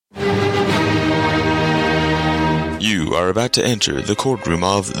You are about to enter the courtroom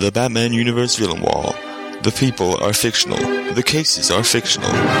of the Batman Universe Villain Wall. The people are fictional. The cases are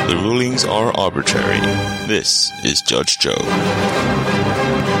fictional. The rulings are arbitrary. This is Judge Joe.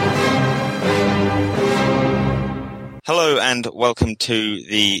 Hello and welcome to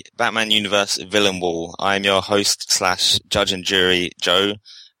the Batman Universe Villain Wall. I'm your host / judge and jury, Joe,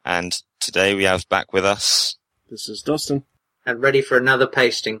 and today we have back with us... This is Dustin. And ready for another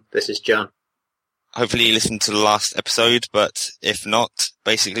pasting, this is John. Hopefully you listened to the last episode, but if not,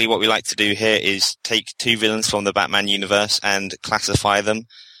 basically what we like to do here is take two villains from the Batman universe and classify them,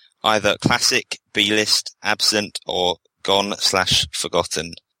 either classic, B-list, absent, or gone /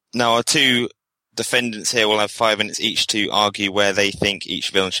 forgotten. Now our two defendants here will have 5 minutes each to argue where they think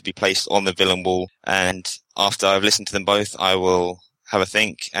each villain should be placed on the villain wall, and after I've listened to them both, I will have a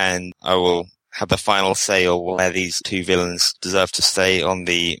think, and I will have the final say on where these two villains deserve to stay on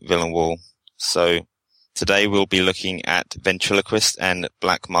the villain wall. So, today we'll be looking at Ventriloquist and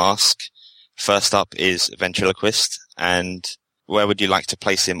Black Mask. First up is Ventriloquist, and where would you like to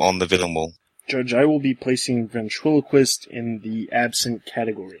place him on the villain wall? Judge, I will be placing Ventriloquist in the absent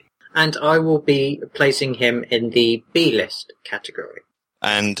category. And I will be placing him in the B-list category.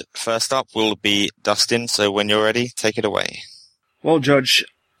 And first up will be Dustin, so when you're ready, take it away. Well, Judge,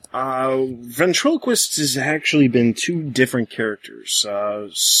 Ventriloquist has actually been two different characters.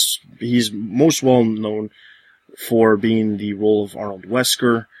 He's most well known for being the role of Arnold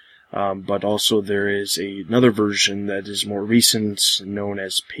Wesker, but also there is another version that is more recent, known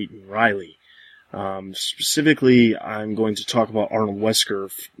as Peyton Riley. Specifically, I'm going to talk about Arnold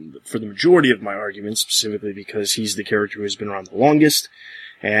Wesker for the majority of my arguments, specifically because he's the character who has been around the longest,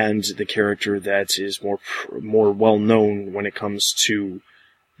 and the character that is more well known when it comes to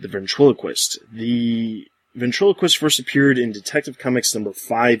the Ventriloquist. The Ventriloquist first appeared in Detective Comics number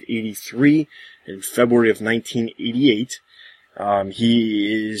 583 in February of 1988.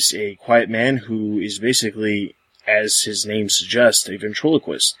 He is a quiet man who is basically, as his name suggests, a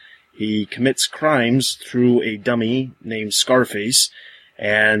ventriloquist. He commits crimes through a dummy named Scarface,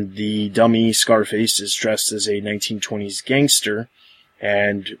 and the dummy Scarface is dressed as a 1920s gangster,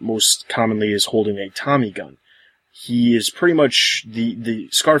 and most commonly is holding a Tommy gun. He is pretty much, the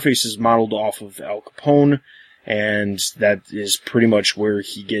Scarface is modeled off of Al Capone, and that is pretty much where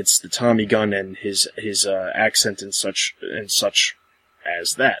he gets the Tommy gun and his accent and such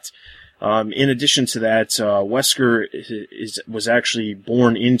as that. In addition to that, Wesker was actually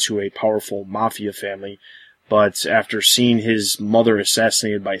born into a powerful mafia family, but after seeing his mother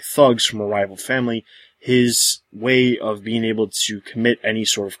assassinated by thugs from a rival family, his way of being able to commit any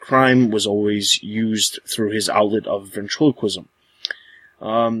sort of crime was always used through his outlet of ventriloquism.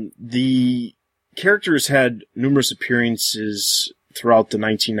 The character has had numerous appearances throughout the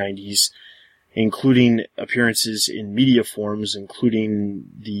 1990s, including appearances in media forms, including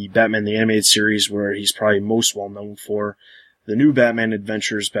the Batman the Animated Series, where he's probably most well known for, the New Batman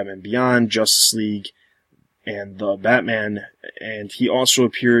Adventures, Batman Beyond, Justice League, and the Batman, and he also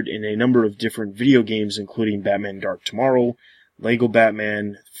appeared in a number of different video games, including Batman Dark Tomorrow, Lego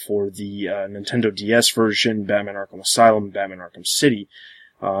Batman for the Nintendo DS version, Batman Arkham Asylum, Batman Arkham City.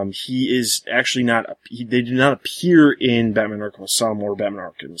 He is actually they do not appear in Batman Arkham Asylum or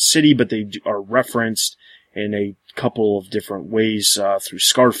Batman Arkham City, but they are referenced in a couple of different ways through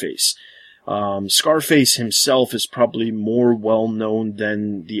Scarface. Scarface himself is probably more well known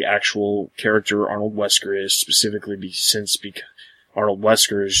than the actual character Arnold Wesker is, specifically since Arnold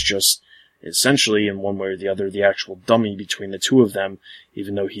Wesker is just essentially, in one way or the other, the actual dummy between the two of them,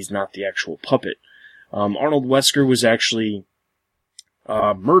 even though he's not the actual puppet. Arnold Wesker was actually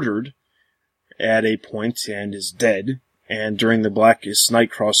murdered at a point and is dead, and during the Blackest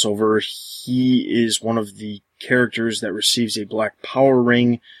Night crossover, he is one of the characters that receives a Black Power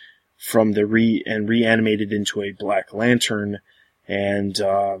Ring from reanimated into a Black Lantern, and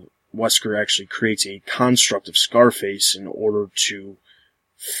Wesker actually creates a construct of Scarface in order to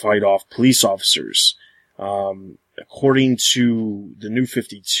fight off police officers. According to the New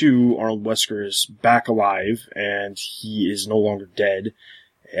 52, Arnold Wesker is back alive, and he is no longer dead,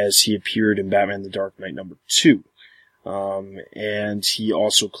 as he appeared in Batman the Dark Knight number 2. And he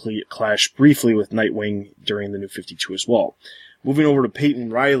also clashed briefly with Nightwing during the New 52 as well. Moving over to Peyton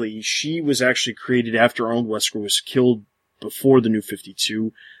Riley, she was actually created after Arnold Wesker was killed before the New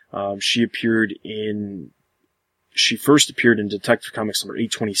 52. She first appeared in Detective Comics number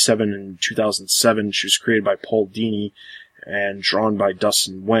 827 in 2007. She was created by Paul Dini and drawn by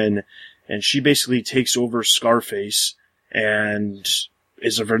Dustin Nguyen. And she basically takes over Scarface and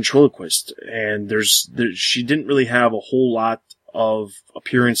is a ventriloquist. And she didn't really have a whole lot of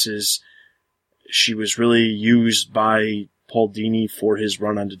appearances she was really used by Paul Dini for his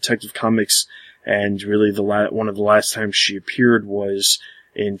run on Detective Comics, and really one of the last times she appeared was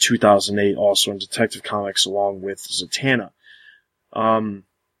in 2008, also in Detective Comics, along with Zatanna.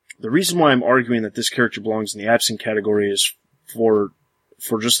 The reason why I'm arguing that this character belongs in the absent category is for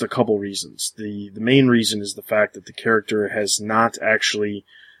just a couple reasons. The main reason is the fact that the character has not actually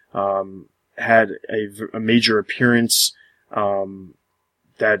had a major appearance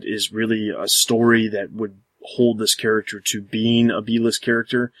that is really a story that would hold this character to being a B-list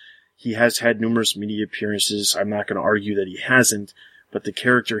character. He has had numerous media appearances. I'm not going to argue that he hasn't, but the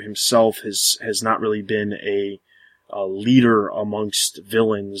character himself has not really been a leader amongst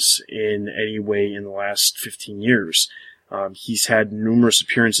villains in any way in the last 15 years. He's had numerous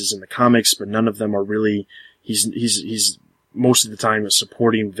appearances in the comics, but none of them are really, he's most of the time a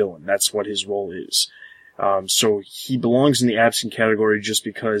supporting villain. That's what his role is. So he belongs in the absent category just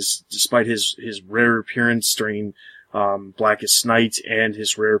because, despite his rare appearance during Blackest Night and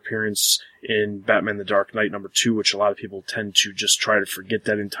his rare appearance in Batman the Dark Knight #2, which a lot of people tend to just try to forget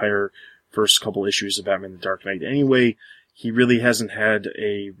that entire first couple issues of Batman the Dark Knight anyway, he really hasn't had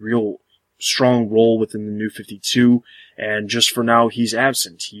a real strong role within the New 52, and just for now he's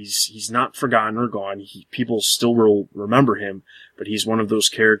absent. He's not forgotten or gone. People still will remember him, but he's one of those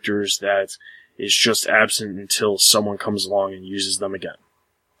characters that is just absent until someone comes along and uses them again.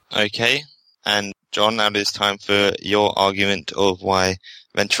 Okay, and John, now it is time for your argument of why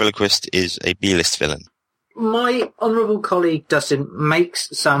Ventriloquist is a B-list villain. My honourable colleague Dustin makes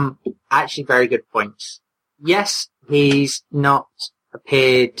some actually very good points. Yes, he's not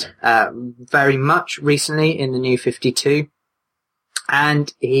appeared very much recently in the New 52,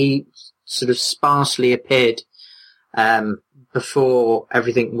 and he sort of sparsely appeared before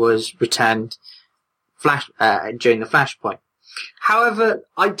everything was returned during the Flashpoint. However,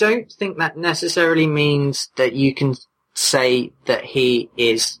 I don't think that necessarily means that you can say that he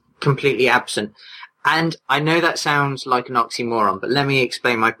is completely absent. And I know that sounds like an oxymoron, but let me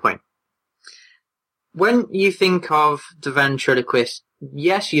explain my point. When you think of the ventriloquist,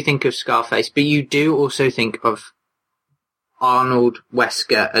 yes, you think of Scarface, but you do also think of Arnold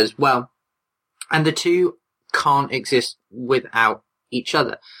Wesker as well. And the two can't exist without each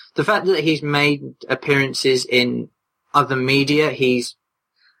other. The fact that he's made appearances in other media, he's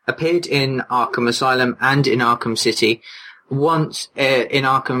appeared in Arkham Asylum and in Arkham City. Once in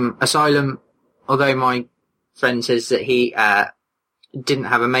Arkham Asylum, although my friend says that he didn't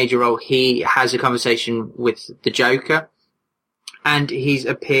have a major role, he has a conversation with the Joker, and he's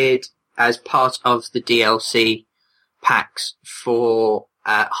appeared as part of the DLC packs for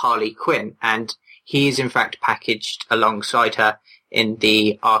Harley Quinn, and he is in fact packaged alongside her in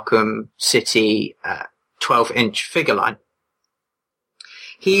the Arkham City 12-inch figure line.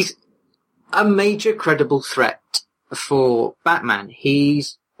 He's a major credible threat for Batman.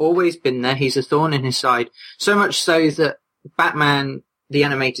 He's always been there. He's a thorn in his side, so much so that Batman, the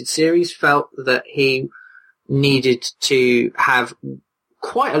animated series, felt that he needed to have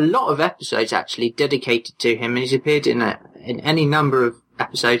quite a lot of episodes actually dedicated to him, and he's appeared in any number of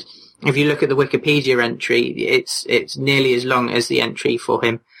episodes. If you look at the Wikipedia entry, it's nearly as long as the entry for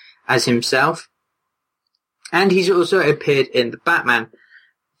him as himself. And he's also appeared in the Batman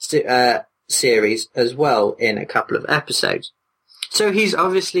series as well in a couple of episodes. So he's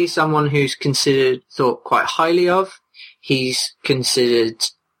obviously someone who's thought quite highly of. He's considered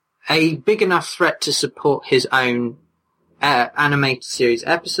a big enough threat to support his own animated series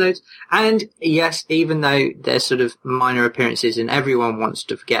episodes. And yes, even though there's sort of minor appearances and everyone wants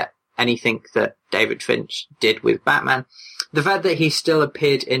to forget anything that David Finch did with Batman, the fact that he still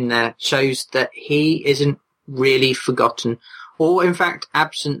appeared in there shows that he isn't really forgotten or in fact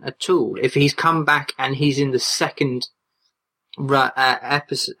absent at all. If he's come back and he's in the second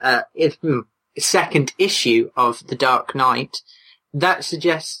issue of The Dark Knight, that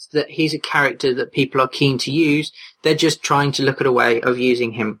suggests that he's a character that people are keen to use. They're just trying to look at a way of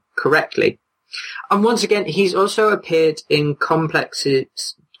using him correctly. And once again, he's also appeared in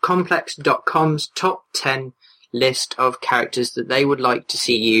Complex.com's top 10 list of characters that they would like to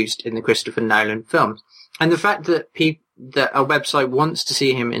see used in the Christopher Nolan films. And the fact that that a website wants to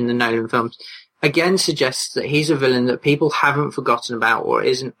see him in the Nolan films again suggests that he's a villain that people haven't forgotten about or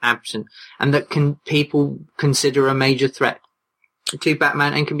isn't absent, and that people consider a major threat to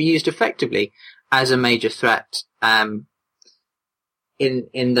Batman and can be used effectively as a major threat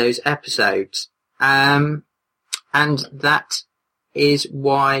in those episodes. And that is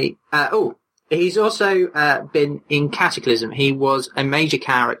why he's also been in Cataclysm. He was a major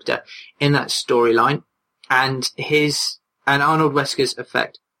character in that storyline, and Arnold Wesker's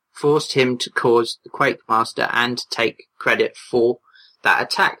effect forced him to cause the Quake Master and to take credit for that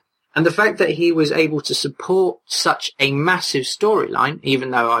attack. And the fact that he was able to support such a massive storyline,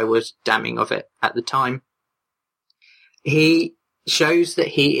 even though I was damning of it at the time, he shows that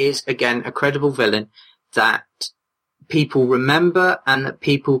he is, again, a credible villain that people remember and that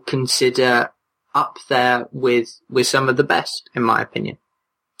people consider up there with some of the best, in my opinion.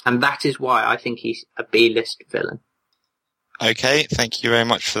 And that is why I think he's a B-list villain. Okay, thank you very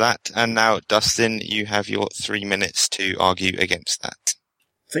much for that. And now, Dustin, you have your 3 minutes to argue against that.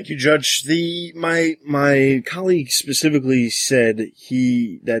 Thank you, Judge. My colleague specifically said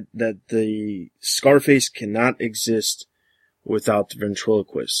that the Scarface cannot exist without the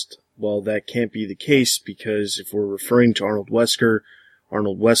ventriloquist. Well, that can't be the case, because if we're referring to Arnold Wesker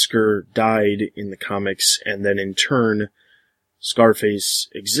died in the comics, and then in turn, Scarface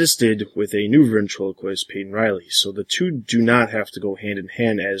existed with a new ventriloquist, Peyton Riley. So the two do not have to go hand in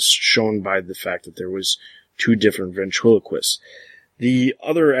hand, as shown by the fact that there was two different ventriloquists. The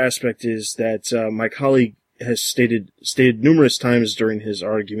other aspect is that my colleague has stated numerous times during his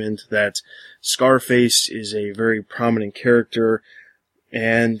argument that Scarface is a very prominent character,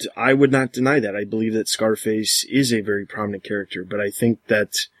 and I would not deny that. I believe that Scarface is a very prominent character, but I think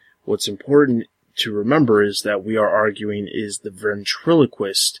that what's important to remember is that we are arguing, is the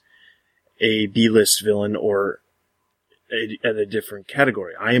ventriloquist a B-list villain or at a different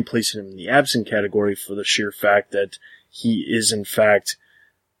category? I am placing him in the absent category for the sheer fact that he is in fact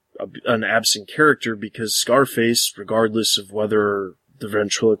an absent character, because Scarface, regardless of whether the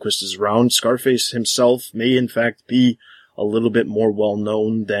ventriloquist is around, Scarface himself may in fact be a little bit more well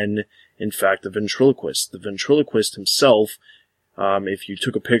known than in fact the ventriloquist. The ventriloquist himself, if you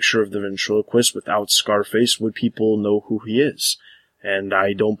took a picture of the ventriloquist without Scarface, would people know who he is? And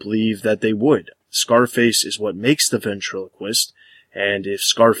I don't believe that they would. Scarface is what makes the ventriloquist, and if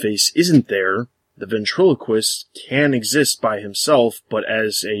Scarface isn't there, the ventriloquist can exist by himself, but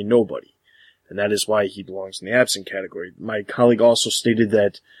as a nobody. And that is why he belongs in the absent category. My colleague also stated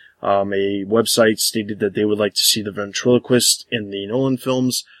that a website stated that they would like to see the ventriloquist in the Nolan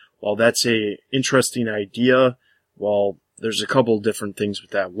films. While that's a interesting idea, well, there's a couple different things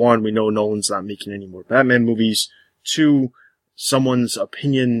with that. One, we know Nolan's not making any more Batman movies. Two, someone's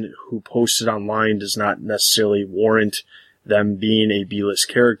opinion who posted online does not necessarily warrant them being a B-list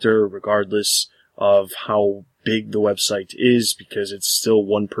character, regardless of how big the website is, because it's still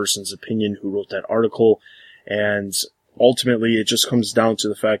one person's opinion who wrote that article. And ultimately, it just comes down to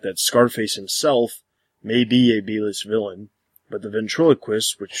the fact that Scarface himself may be a B-list villain, but the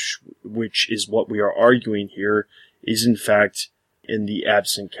ventriloquist, which is what we are arguing here, is in fact in the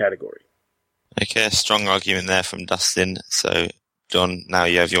absent category. Okay, a strong argument there from Dustin. So, John, now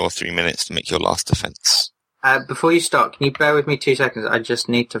you have your 3 minutes to make your last defense. Before you start, can you bear with me 2 seconds? I just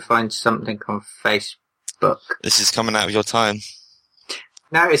need to find something on Facebook. This is coming out of your time.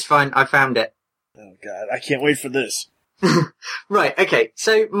 No, it's fine. I found it. Oh God, I can't wait for this. Right, okay.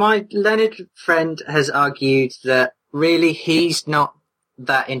 So my learned friend has argued that really he's not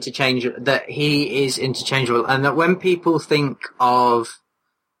that interchangeable, that he is interchangeable, and that when people think of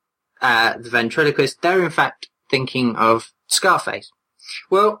the ventriloquist, they're in fact thinking of Scarface.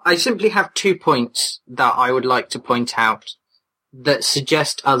 Well, I simply have 2 points that I would like to point out that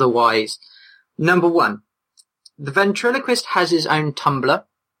suggest otherwise. Number 1, the ventriloquist has his own Tumblr,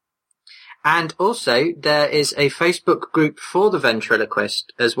 and also there is a Facebook group for the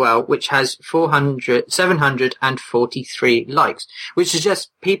ventriloquist as well, which has 743 likes, which suggests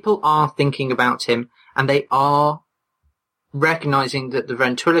people are thinking about him and they are recognizing that the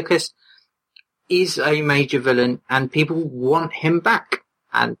ventriloquist is a major villain and people want him back.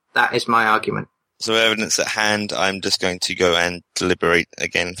 And that is my argument. So evidence at hand, I'm just going to go and deliberate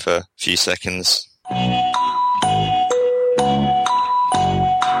again for a few seconds.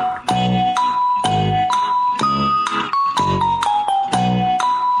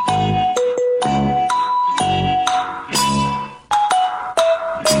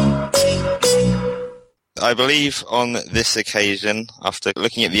 I believe on this occasion, after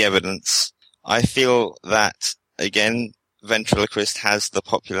looking at the evidence, I feel that, again, ventriloquist has the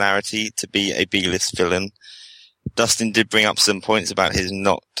popularity to be a B-list villain. Dustin did bring up some points about his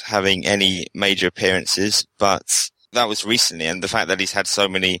not having any major appearances, but that was recently, and the fact that he's had so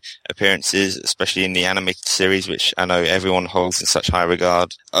many appearances, especially in the animated series, which I know everyone holds in such high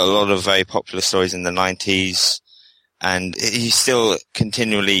regard, a lot of very popular stories in the 90s, and he still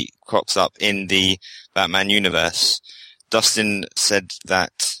continually crops up in the Batman universe. Dustin said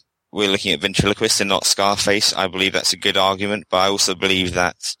that we're looking at ventriloquist and not Scarface. I believe that's a good argument, but I also believe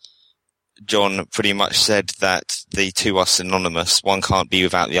that John pretty much said that the two are synonymous. One can't be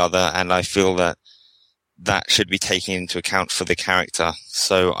without the other, and I feel that that should be taken into account for the character.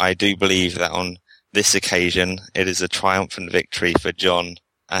 So I do believe that on this occasion, it is a triumphant victory for John,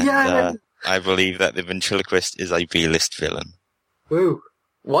 and I believe that the ventriloquist is a B-list villain. Woo.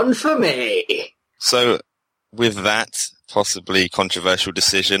 One for me! So, with that possibly controversial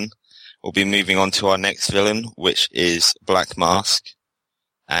decision, we'll be moving on to our next villain, which is Black Mask.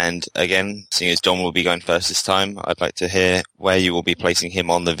 And again, seeing as John will be going first this time, I'd like to hear where you will be placing him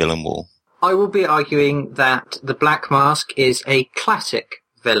on the villain wall. I will be arguing that the Black Mask is a classic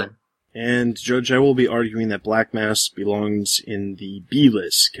villain. And, Judge, I will be arguing that Black Mask belongs in the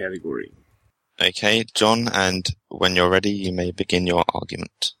B-list category. Okay, John, and when you're ready, you may begin your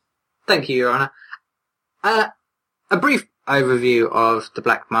argument. Thank you, Your Honour. A brief overview of the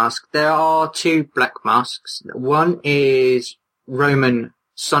Black Mask. There are two Black Masks. One is Roman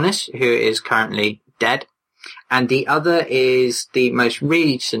Sonis, who is currently dead, and the other is the most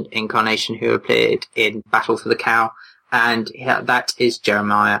recent incarnation who appeared in Battle for the Cow, and that is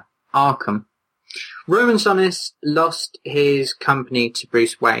Jeremiah Arkham. Roman Sonis lost his company to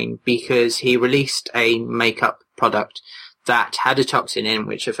Bruce Wayne because he released a makeup product that had a toxin in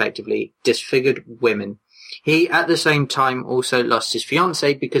which effectively disfigured women. He, at the same time, also lost his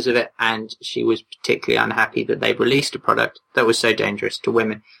fiancée because of it, and she was particularly unhappy that they released a product that was so dangerous to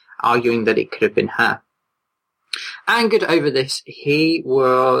women, arguing that it could have been her. Angered over this, he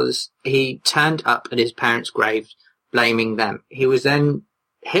turned up at his parents' graves, blaming them. He was then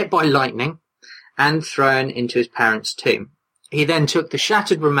hit by lightning and thrown into his parents' tomb. He then took the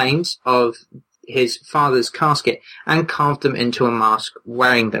shattered remains of his father's casket and carved them into a mask,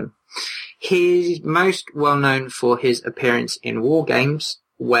 wearing them. He's most well known for his appearance in War Games,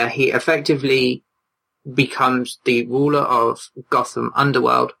 where he effectively becomes the ruler of Gotham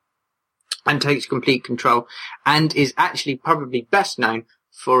Underworld and takes complete control, and is actually probably best known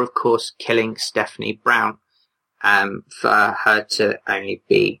for, of course, killing Stephanie Brown, for her to only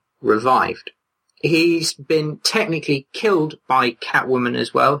be revived. He's been technically killed by Catwoman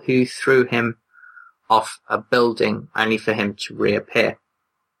as well, who threw him off a building only for him to reappear.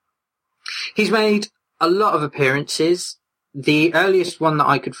 He's made a lot of appearances. The earliest one that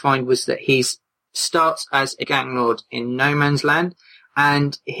I could find was that he starts as a gang lord in No Man's Land,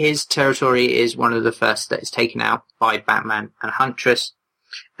 and his territory is one of the first that is taken out by Batman and Huntress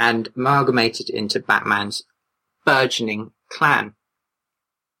and amalgamated into Batman's burgeoning clan.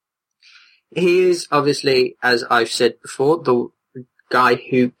 He is obviously, as I've said before, the guy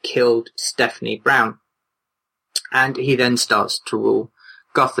who killed Stephanie Brown, and he then starts to rule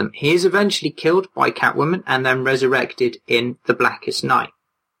Gotham. He is eventually killed by Catwoman and then resurrected in The Blackest Night,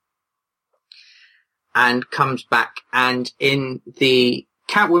 and comes back, and in the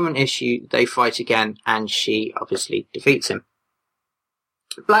Catwoman issue they fight again, and she obviously defeats him.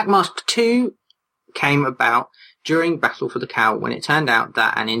 Black Mask 2 came about during Battle for the Cow, when it turned out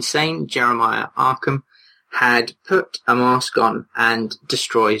that an insane Jeremiah Arkham had put a mask on and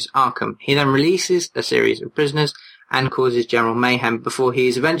destroys Arkham. He then releases a series of prisoners and causes general mayhem before he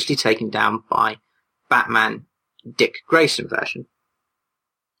is eventually taken down by Batman Dick Grayson version.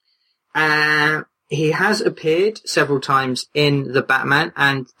 He has appeared several times in the Batman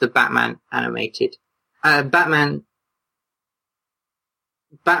and the Batman animated Batman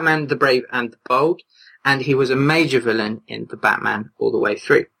the Brave and the Bold, and he was a major villain in the Batman all the way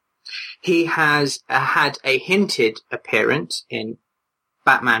through. He has had a hinted appearance in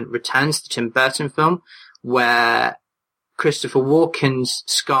Batman Returns, the Tim Burton film, where Christopher Walken's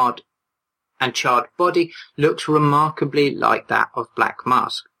scarred and charred body looks remarkably like that of Black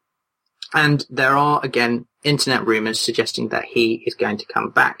Mask. And there are, again, internet rumours suggesting that he is going to come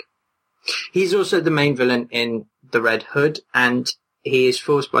back. He's also the main villain in The Red Hood, and he is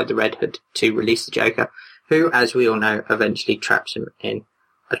forced by the Red Hood to release the Joker, who, as we all know, eventually traps him in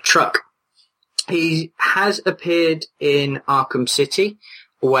a truck. He has appeared in Arkham City,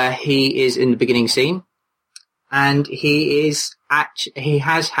 where he is in the beginning scene, and he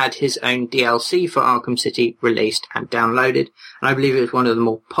has had his own DLC for Arkham City released and downloaded, and I believe it was one of the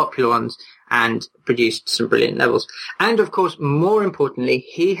more popular ones and produced some brilliant levels. And of course, more importantly,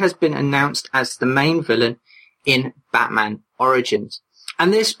 he has been announced as the main villain in Batman Origins.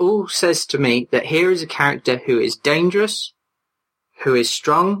 And this all says to me that here is a character who is dangerous, who is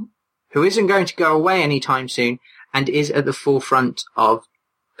strong, who isn't going to go away anytime soon, and is at the forefront of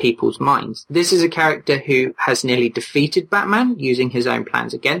people's minds. This is a character who has nearly defeated Batman using his own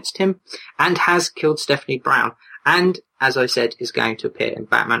plans against him, and has killed Stephanie Brown, and, as I said, is going to appear in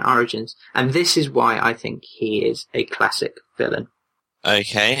Batman Origins. And this is why I think he is a classic villain.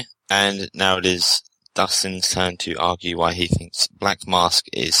 Okay, And now it is Dustin's turn to argue why he thinks Black Mask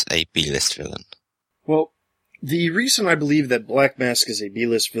is a B-list villain. Well, the reason I believe that Black Mask is a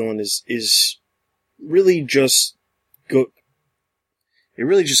B-list villain is really just it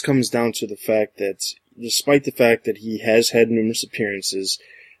really just comes down to the fact that despite the fact that he has had numerous appearances,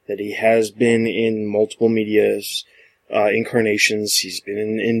 that he has been in multiple media's incarnations, he's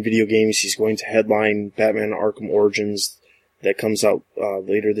been in video games, he's going to headline Batman Arkham Origins that comes out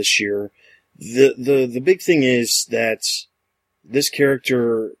later this year. The big thing is that this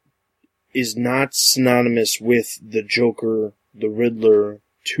character is not synonymous with the Joker, the Riddler,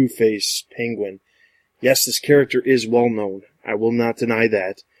 Two-Face, Penguin. Yes, this character is well known. I will not deny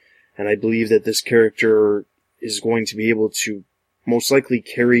that. And I believe that this character is going to be able to most likely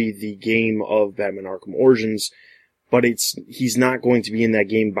carry the game of Batman Arkham Origins, but he's not going to be in that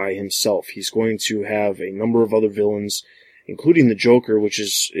game by himself. He's going to have a number of other villains, including the Joker,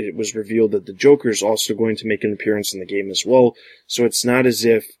 it was revealed that the Joker is also going to make an appearance in the game as well. So it's not as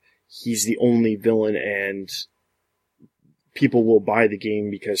if he's the only villain and people will buy the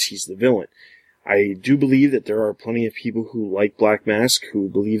game because he's the villain. I do believe that there are plenty of people who like Black Mask, who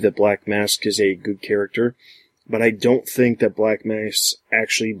believe that Black Mask is a good character, but I don't think that Black Mask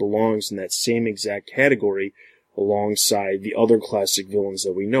actually belongs in that same exact category alongside the other classic villains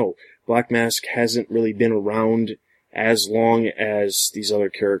that we know. Black Mask hasn't really been around as long as these other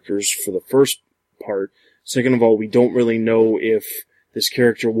characters for the first part. Second of all, we don't really know if this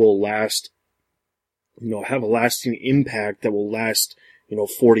character will have a lasting impact that will last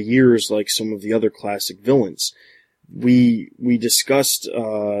 40 years like some of the other classic villains. We discussed,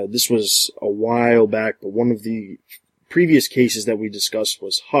 this was a while back, but one of the previous cases that we discussed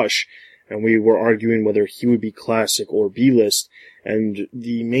was Hush, and we were arguing whether he would be classic or B-list, and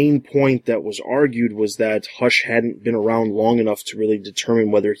the main point that was argued was that Hush hadn't been around long enough to really determine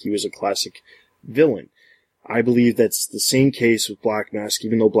whether he was a classic villain. I believe that's the same case with Black Mask,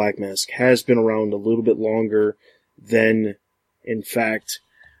 even though Black Mask has been around a little bit longer than, in fact,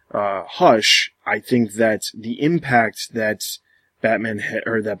 Hush. I think that the impact that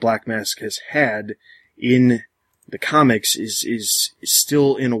that Black Mask has had in the comics is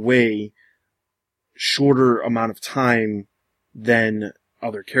still in a way shorter amount of time than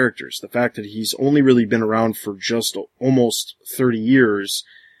other characters. The fact that he's only really been around for just almost 30 years,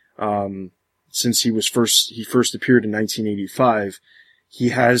 since he first appeared in 1985, he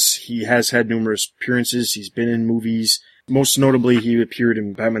has had numerous appearances. He's been in movies. Most notably, he appeared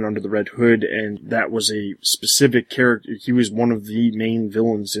in Batman Under the Red Hood, and that was a specific character. He was one of the main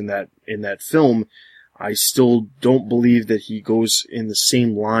villains in that film. I still don't believe that he goes in the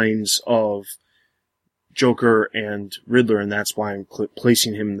same lines of Joker and Riddler, and that's why I'm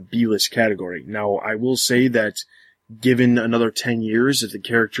placing him in the B-list category. Now, I will say that given another 10 years, if the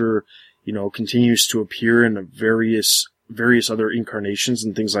character, continues to appear in various other incarnations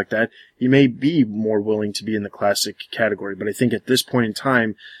and things like that, he may be more willing to be in the classic category. But I think at this point in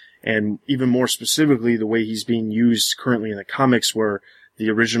time, and even more specifically, the way he's being used currently in the comics, where the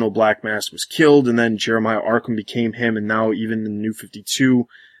original Black Mask was killed and then Jeremiah Arkham became him, and now even in the New 52,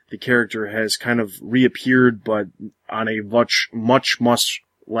 the character has kind of reappeared, but on a much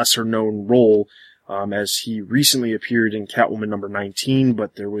lesser known role, as he recently appeared in Catwoman number 19,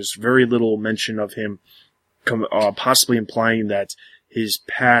 but there was very little mention of him, possibly implying that his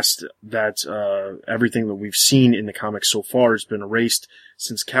past, that everything that we've seen in the comics so far has been erased,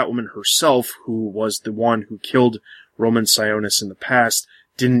 since Catwoman herself, who was the one who killed Roman Sionis in the past,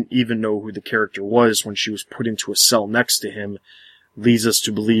 didn't even know who the character was when she was put into a cell next to him, leads us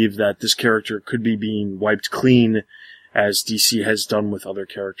to believe that this character could be being wiped clean, as DC has done with other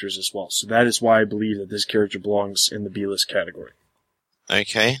characters as well. So that is why I believe that this character belongs in the B-list category.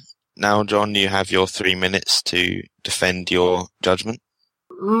 Okay. Now, John, you have your 3 minutes to defend your judgment.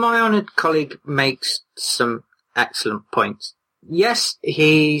 My honoured colleague makes some excellent points. Yes,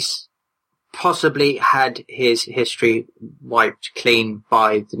 he's possibly had his history wiped clean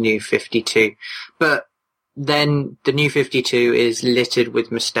by the New 52, but then the New 52 is littered with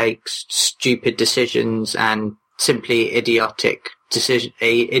mistakes, stupid decisions, and simply idiotic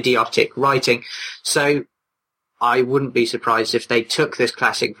writing. So I wouldn't be surprised if they took this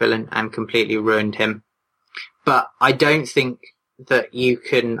classic villain and completely ruined him. But I don't think that you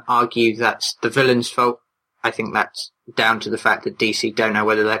can argue that's the villain's fault. I think that's down to the fact that DC don't know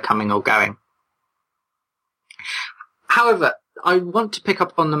whether they're coming or going. However, I want to pick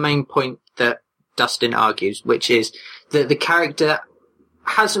up on the main point that Dustin argues, which is that the character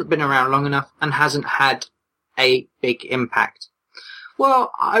hasn't been around long enough and hasn't had a big impact.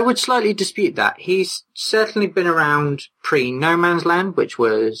 Well, I would slightly dispute that. He's certainly been around pre-No Man's Land, which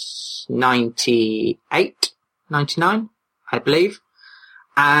was 98, 99, I believe.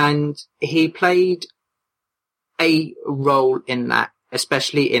 And he played a role in that,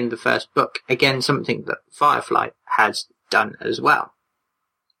 especially in the first book. Again, something that Firefly has done as well.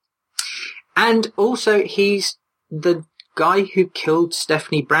 And also, he's the guy who killed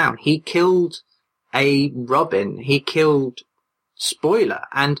Stephanie Brown. He killed a Robin. He killed Spoiler.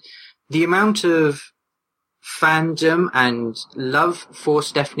 And the amount of fandom and love for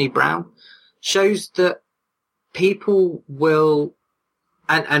Stephanie Brown shows that people will,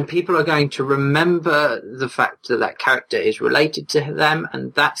 and people are going to remember the fact that that character is related to them,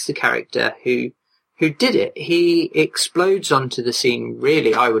 and that's the character who did it. He explodes onto the scene,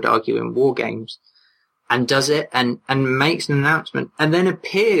 really, I would argue, in War Games, and does it, and makes an announcement, and then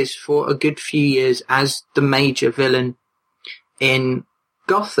appears for a good few years as the major villain in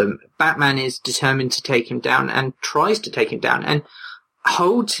Gotham. Batman is determined to take him down, and tries to take him down, and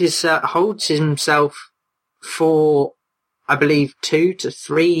holds himself for, I believe, 2 to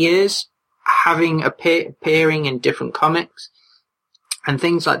 3 years, having appearing in different comics and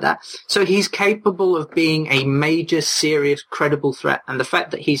things like that. So he's capable of being a major, serious, credible threat. And the fact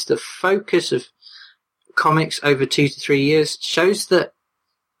that he's the focus of comics over 2 to 3 years shows that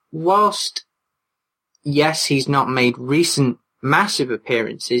whilst, yes, he's not made recent massive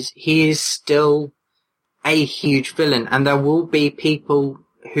appearances, he is still a huge villain. And there will be people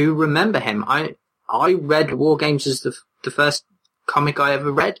who remember him. I read War Games as the first comic I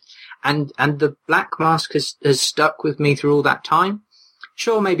ever read. And the Black Mask has stuck with me through all that time.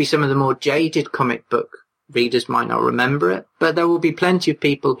 Sure, maybe some of the more jaded comic book readers might not remember it, but there will be plenty of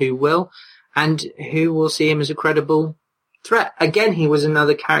people who will, and who will see him as a credible threat. Again, he was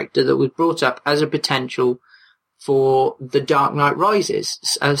another character that was brought up as a potential for The Dark Knight Rises.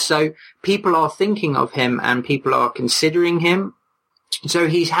 So people are thinking of him and people are considering him. So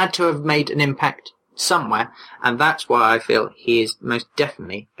he's had to have made an impact somewhere, and that's why I feel he is most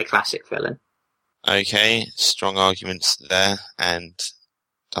definitely a classic villain. Okay, strong arguments there, and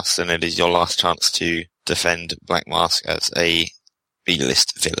Dustin, it is your last chance to defend Black Mask as a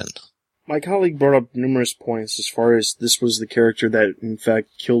B-list villain. My colleague brought up numerous points as far as this was the character that, in fact,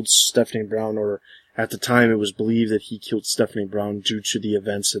 killed Stephanie Brown, or at the time it was believed that he killed Stephanie Brown due to the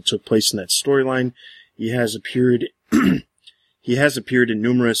events that took place in that storyline. He has appeared in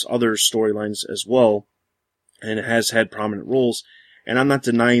numerous other storylines as well, and has had prominent roles. And I'm not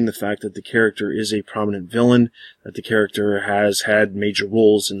denying the fact that the character is a prominent villain, that the character has had major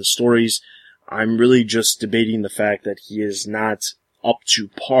roles in the stories. I'm really just debating the fact that he is not up to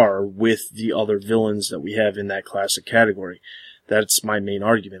par with the other villains that we have in that classic category. That's my main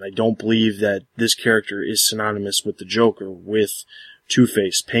argument. I don't believe that this character is synonymous with the Joker, with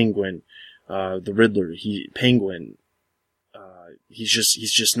Two-Face, Penguin, the Riddler, Penguin. He's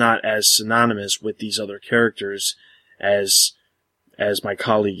just not as synonymous with these other characters as my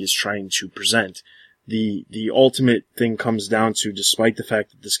colleague is trying to present. The ultimate thing comes down to, despite the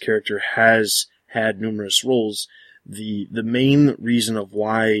fact that this character has had numerous roles, the main reason of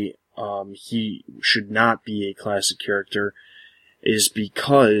why he should not be a classic character is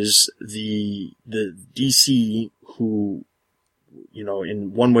because the DC, who, you know,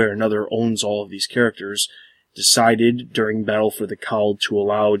 in one way or another owns all of these characters, decided during Battle for the Cowl to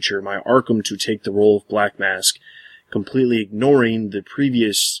allow Jeremiah Arkham to take the role of Black Mask, completely ignoring the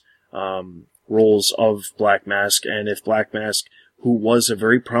previous roles of Black Mask. And if Black Mask, who was a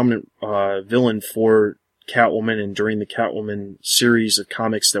very prominent villain for Catwoman and during the Catwoman series of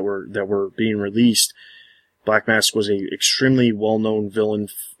comics that were being released, Black Mask was a extremely well-known villain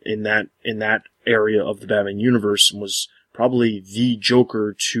in that area of the Batman universe, and was probably the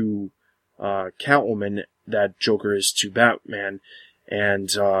Joker to Catwoman that Joker is to Batman, and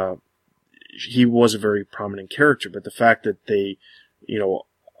he was a very prominent character. But the fact that they, you know,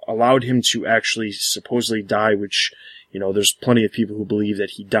 allowed him to actually supposedly die, which, you know, there's plenty of people who believe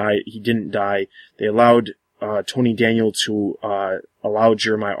that he didn't die. They allowed Tony Daniel to allow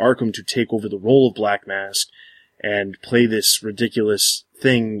Jeremiah Arkham to take over the role of Black Mask and play this ridiculous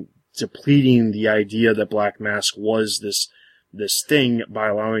thing, depleting the idea that Black Mask was this thing by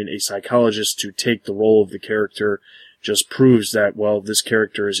allowing a psychologist to take the role of the character, just proves that, well, this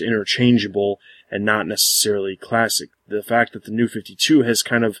character is interchangeable and not necessarily classic. The fact that the New 52 has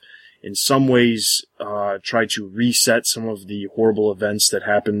kind of, in some ways, tried to reset some of the horrible events that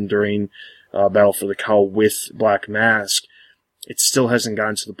happened during Battle for the Cowl with Black Mask, it still hasn't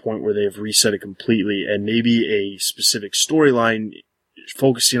gotten to the point where they've reset it completely, and maybe a specific storyline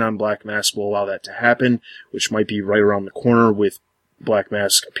focusing on Black Mask will allow that to happen, which might be right around the corner with Black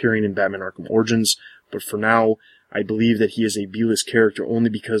Mask appearing in Batman Arkham Origins, but for now, I believe that he is a B-list character only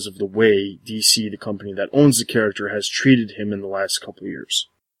because of the way DC, the company that owns the character, has treated him in the last couple of years.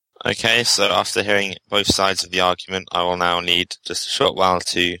 Okay, so after hearing both sides of the argument, I will now need just a short while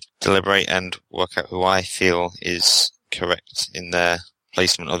to deliberate and work out who I feel is correct in their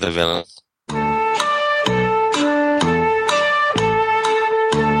placement of the villain.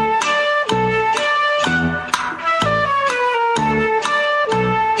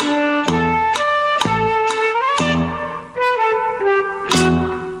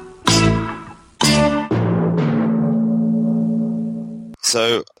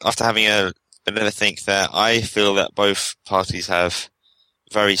 So, after having another think there, I feel that both parties have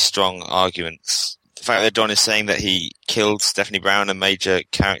very strong arguments. The fact that John is saying that he killed Stephanie Brown, a major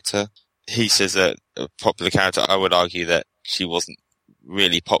character, he says that a popular character, I would argue that she wasn't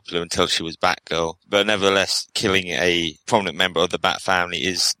really popular until she was Batgirl. But nevertheless, killing a prominent member of the Bat family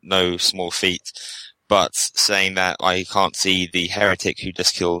is no small feat. But saying that I can't see the heretic who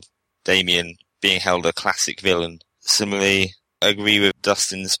just killed Damien being held a classic villain. Similarly, agree with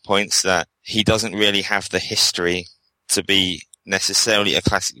Dustin's points that he doesn't really have the history to be necessarily a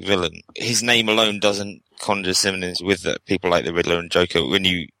classic villain. His name alone doesn't conjure synonyms with people like the Riddler and Joker. When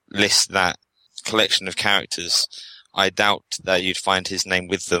you list that collection of characters, I doubt that you'd find his name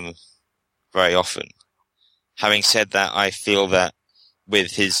with them very often. Having said that, I feel that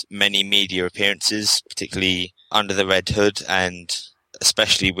with his many media appearances, particularly Under the Red Hood, and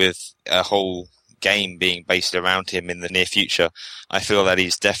especially with a whole game being based around him in the near future, I feel that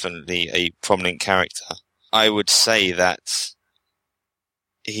he's definitely a prominent character. I would say that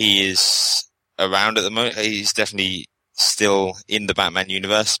he is around at the moment. He's definitely still in the Batman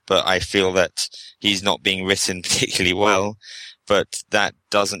universe, but I feel that he's not being written particularly well, but that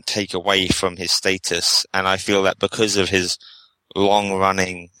doesn't take away from his status. And I feel that because of his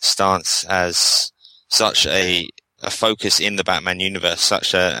long-running stance as such a focus in the Batman universe,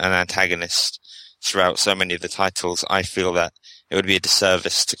 such an antagonist throughout so many of the titles, I feel that it would be a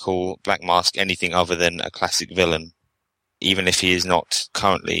disservice to call Black Mask anything other than a classic villain, even if he is not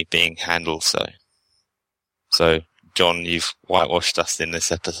currently being handled so. So, John, you've whitewashed us in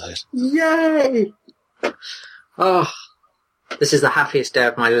this episode. Yay! Oh, this is the happiest day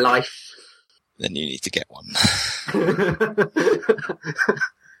of my life. Then you need to get one.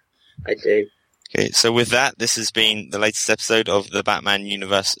 I do. Okay, so with that, this has been the latest episode of the Batman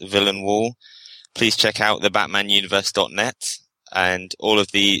Universe Villain Wall. Please check out the batmanuniverse.net and all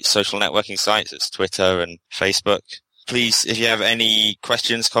of the social networking sites. It's Twitter and Facebook. Please, if you have any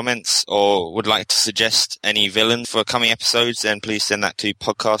questions, comments, or would like to suggest any villain for coming episodes, then please send that to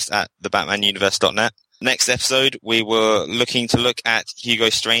podcast@thebatmanuniverse.net. Next episode, we were looking to look at Hugo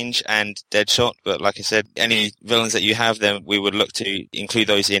Strange and Deadshot, but like I said, any villains that you have, then we would look to include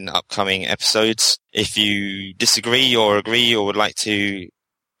those in upcoming episodes. If you disagree or agree or would like to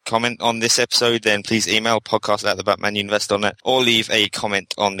comment on this episode, then please email podcast@thebatmanuniverse.net or leave a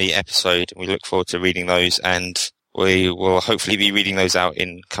comment on the episode. We look forward to reading those, and we will hopefully be reading those out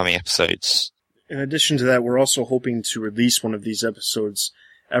in coming episodes. In addition to that, we're also hoping to release one of these episodes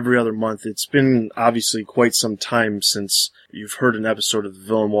every other month. It's been obviously quite some time since you've heard an episode of the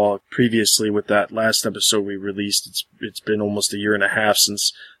Villain Wall previously. With that last episode we released, it's been almost a year and a half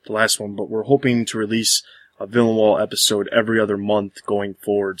since the last one, but we're hoping to release a Villain Wall episode every other month going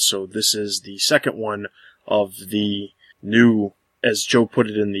forward. So this is the second one of the new, as Joe put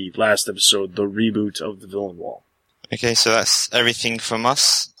it in the last episode, the reboot of the Villain Wall. Okay, so that's everything from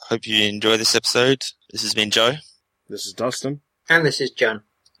us. Hope you enjoy this episode. This has been Joe. This is Dustin. And this is John.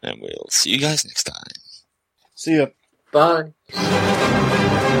 And we'll see you guys next time. See ya. Bye.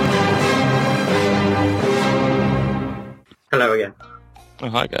 Hello again. Oh,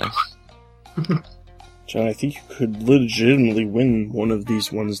 hi guys. John, I think you could legitimately win one of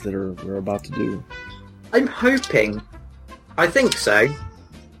these ones that we're about to do. I'm hoping. I think so.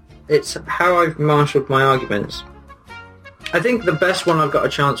 It's how I've marshalled my arguments. I think the best one I've got a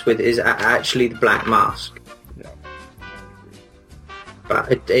chance with is actually the Black Mask. Yeah. But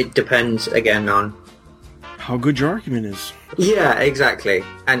it depends, again, on how good your argument is. Yeah, exactly.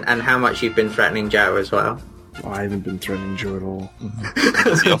 And how much you've been threatening Joe as well. Well, I haven't been threatening Joe at all.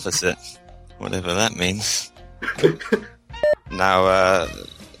 It's the opposite. Whatever that means. Now, oh,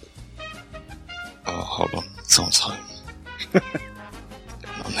 hold on. Someone's home.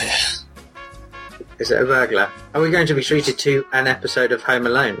 I'm there. Is it a burglar? Are we going to be treated to an episode of Home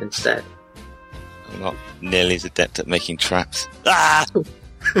Alone instead? I'm not nearly as adept at making traps. Ah!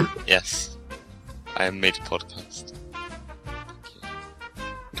 Yes. I am mid-podcast.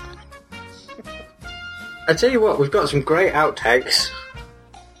 I tell you what, we've got some great outtakes.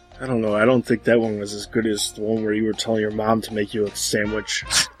 I don't know. I don't think that one was as good as the one where you were telling your mom to make you a sandwich.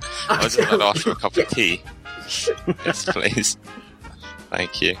 I was going to ask for a cup of tea. Yes, please.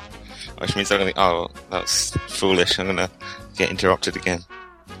 Thank you. Which means I'm going to... Oh, that's foolish. I'm going to get interrupted again.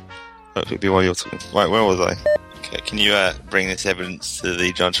 Hopefully while you're talking. Right, where was I? Okay, can you bring this evidence to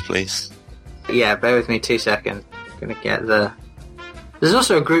the judge, please? Yeah, bear with me 2 seconds. I'm going to get the... There's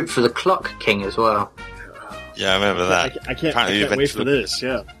also a group for the Clock King as well. Yeah, I remember that. I can't wait for this,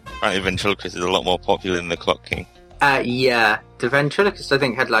 yeah. Apparently Ventriloquist is a lot more popular than the Clock King. Yeah. The Ventriloquist, I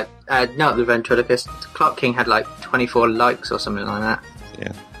think, had like... not the Ventriloquist. The Clock King had like 24 likes or something like that.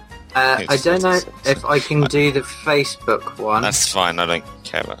 Yeah. I don't know if I can do the Facebook one. That's fine, I don't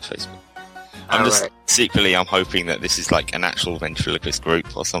care about Facebook. Secretly, I'm hoping that this is like an actual ventriloquist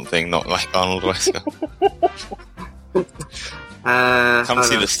group or something, not like Arnold Wesker. Come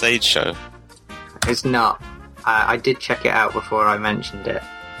see the stage show. It's not. I did check it out before I mentioned it.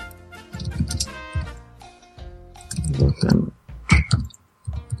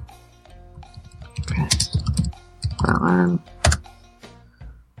 That one.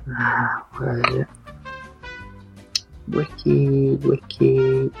 Where is it? Wiki,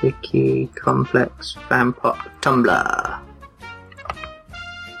 complex, fan pop, Tumblr.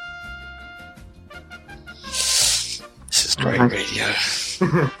 This is great radio.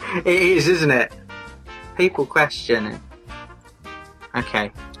 It is, isn't it? People question it.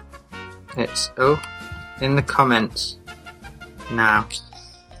 Okay. It's, in the comments now.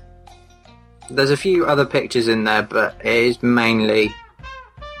 There's a few other pictures in there, but it is mainly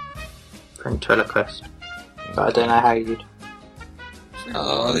Ventriloquist. But I don't know how you'd...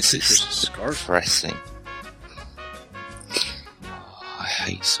 Oh, this is depressing. Oh, I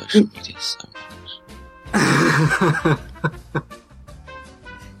hate social media so much.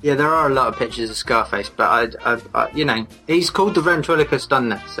 Yeah, there are a lot of pictures of Scarface, but I you know, he's called the Ventriloquist on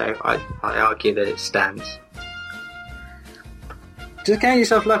there, so I argue that it stands. Just count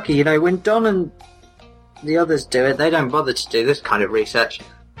yourself lucky, you know, when Don and the others do it, they don't bother to do this kind of research.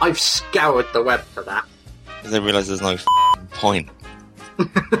 I've scoured the web for that. They realise there's no point.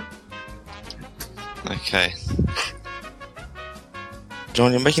 Okay.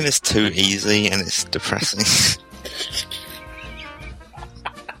 John, you're making this too easy and it's depressing.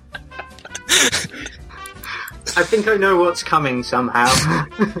 I think I know what's coming somehow.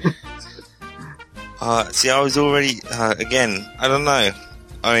 See, I was already... again, I don't know.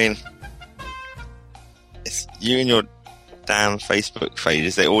 I mean... It's you and your damn Facebook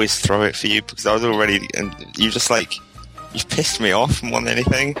pages, they always throw it for you because I was already... And you just like... You've pissed me off more than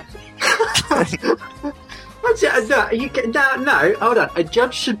anything. What's it? No, hold on. A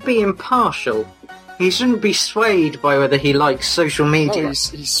judge should be impartial. He shouldn't be swayed by whether he likes social media. No,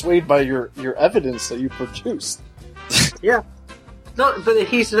 he's swayed by your evidence that you produced. Yeah. Not, but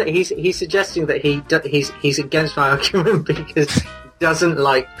he's suggesting that he's against my argument because he doesn't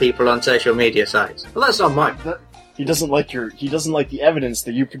like people on social media sites. Well, that's not mine. He doesn't like the evidence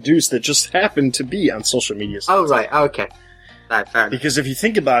that you produced that just happened to be on social media sites. Oh, right. Okay. Right, fair enough. Because if you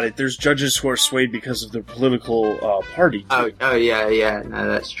think about it, there's judges who are swayed because of their political party. Oh, yeah. No,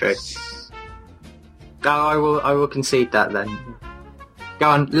 that's true. Oh, I will concede that then. Go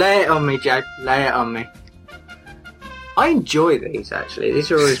on, lay it on me, Joe. Lay it on me. I enjoy these, actually.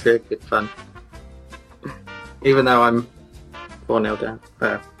 These are always very good fun. Even though I'm 4-0 down.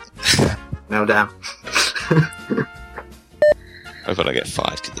 0 down. I've got to get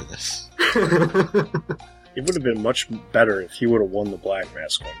 5 to do this. It would have been much better if he would have won the Black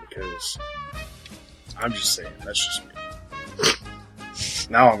Mask one, because... I'm just saying, that's just me.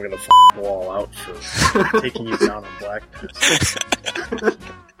 Now I'm gonna go all out for taking you down on Black Mask.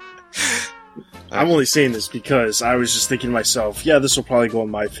 I'm only saying this because I was just thinking to myself, yeah, this will probably go in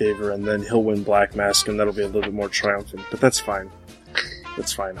my favor, and then he'll win Black Mask, and that'll be a little bit more triumphant. But that's fine.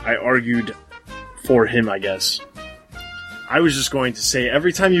 That's fine. I argued for him, I guess. I was just going to say,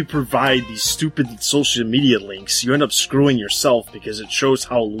 every time you provide these stupid social media links, you end up screwing yourself because it shows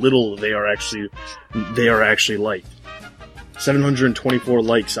how little they are actually liked. 724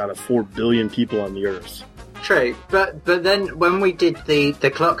 likes out of 4 billion people on the earth. True, but then when we did the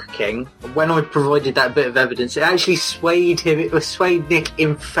Clock King, when I provided that bit of evidence, it actually swayed him. It swayed Nick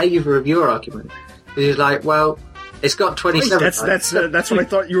in favour of your argument. He was like, "Well, it's got 27." That's what I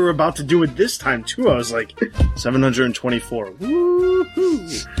thought you were about to do it this time too. I was like, 724.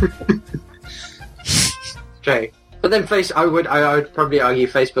 Woohoo! True, but then I would probably argue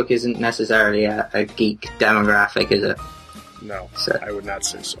Facebook isn't necessarily a geek demographic, is it? No, so, I would not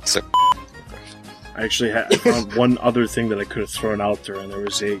say so. I actually I found one other thing that I could have thrown out there, and there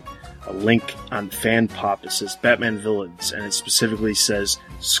was a a link on FanPop. It says Batman villains, and it specifically says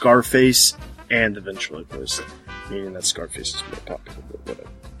Scarface and the ventriloquist, meaning that Scarface is more popular, but whatever.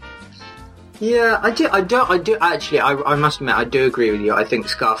 Yeah, I do actually, I must admit, I do agree with you. I think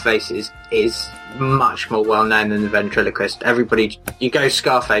Scarface is much more well known than the ventriloquist. You go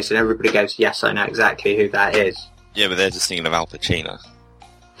Scarface and everybody goes, yes, I know exactly who that is. Yeah, but they're just thinking of Al Pacino.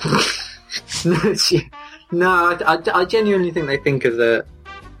 No, I genuinely think they think of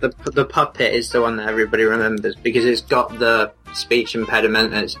the puppet is the one that everybody remembers because it's got the speech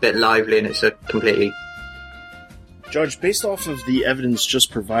impediment and it's a bit lively and it's a completely... Judge, based off of the evidence just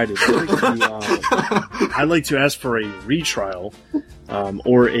provided, I'd like to ask for a retrial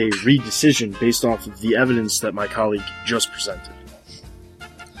or a redecision based off of the evidence that my colleague just presented.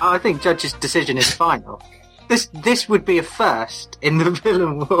 I think Judge's decision is final. This would be a first in the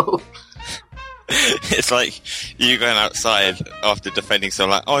villain world. It's like you going outside after defending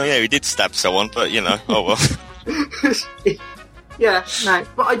someone like, oh yeah, we did stab someone, but oh well. Yeah, no,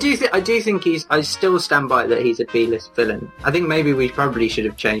 but I do think I still stand by that he's a B-list villain. I think maybe we probably should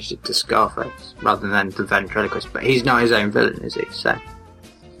have changed it to Scarface rather than the ventriloquist, but he's not his own villain, is he? So.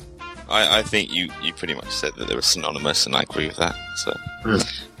 I think you pretty much said that they were synonymous, and I agree with that. So,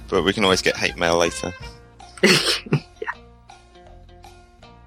 But we can always get hate mail later.